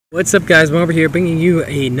What's up guys, I'm over here bringing you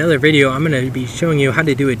another video. I'm going to be showing you how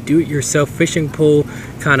to do a do-it-yourself fishing pole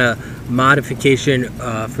kind of modification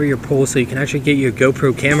for your pole, so you can actually get your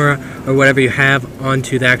GoPro camera or whatever you have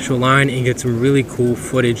onto the actual line and get some really cool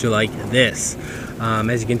footage like this.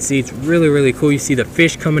 As you can see, it's really cool. You see the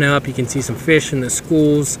fish coming up, you can see some fish in the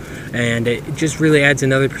schools, and it just really adds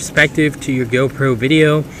another perspective to your GoPro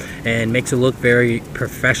video and makes it look very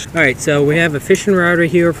professional. Alright, so we have a fishing rod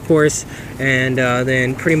right here, of course, and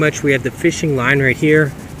then pretty much we have the fishing line right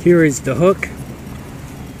here. Here is the hook.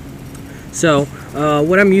 So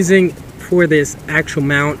what I'm using for this actual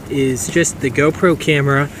mount is just the GoPro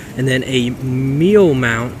camera and then a mule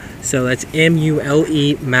mount. So that's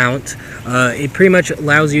M-U-L-E mount. It pretty much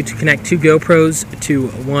allows you to connect two GoPros to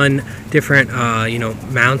one different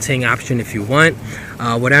mounting option if you want.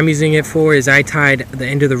 What I'm using it for is I tied the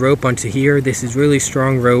end of the rope onto here. This is really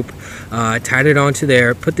strong rope. Tied it onto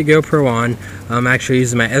there, put the GoPro on. I'm actually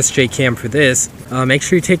using my SJ cam for this. Make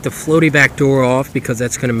sure you take the floaty back door off because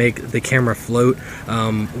that's going to make the camera float.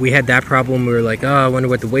 We had that problem. We were like, oh, I wonder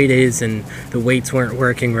what the weight is, and the weights weren't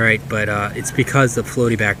working right, but it's because of the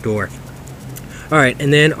floaty back door. Alright,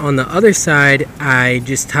 and then on the other side, I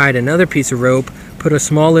just tied another piece of rope, put a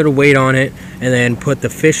small little weight on it, and then put the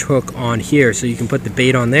fish hook on here, so you can put the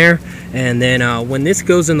bait on there. And then when this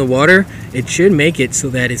goes in the water, it should make it so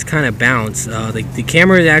that it's kind of balanced. The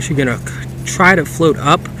camera is actually going to try to float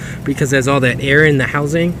up because there's all that air in the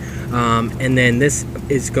housing, and then this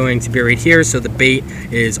is going to be right here, so the bait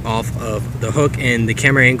is off of the hook and the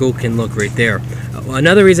camera angle can look right there.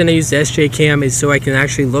 Another reason I use the SJ cam is so I can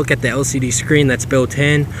actually look at the LCD screen that's built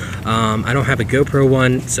in. I don't have a GoPro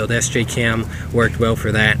one, so the SJ cam worked well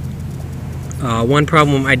for that. One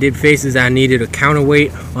problem I did face is I needed a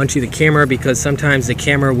counterweight onto the camera because sometimes the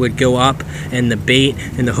camera would go up and the bait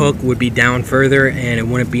and the hook would be down further and it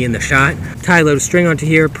wouldn't be in the shot. Tie a little string onto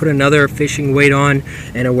here, put another fishing weight on,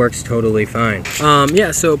 and it works totally fine.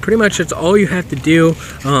 Yeah, so pretty much that's all you have to do.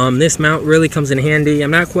 This mount really comes in handy.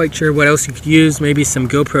 I'm not quite sure what else you could use. Maybe some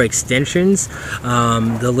GoPro extensions,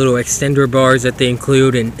 the little extender bars that they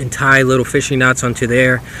include, and tie little fishing knots onto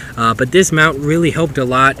there. But this mount really helped a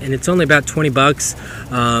lot, and it's only about 20 bucks,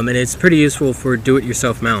 and it's pretty useful for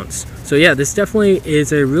do-it-yourself mounts. So yeah, this definitely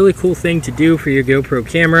is a really cool thing to do for your GoPro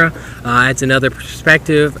camera. Adds another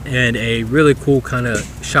perspective and a really cool kind of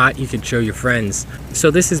shot you could show your friends.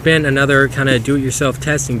 So this has been another kind of do-it-yourself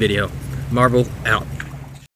testing video. Marvel out.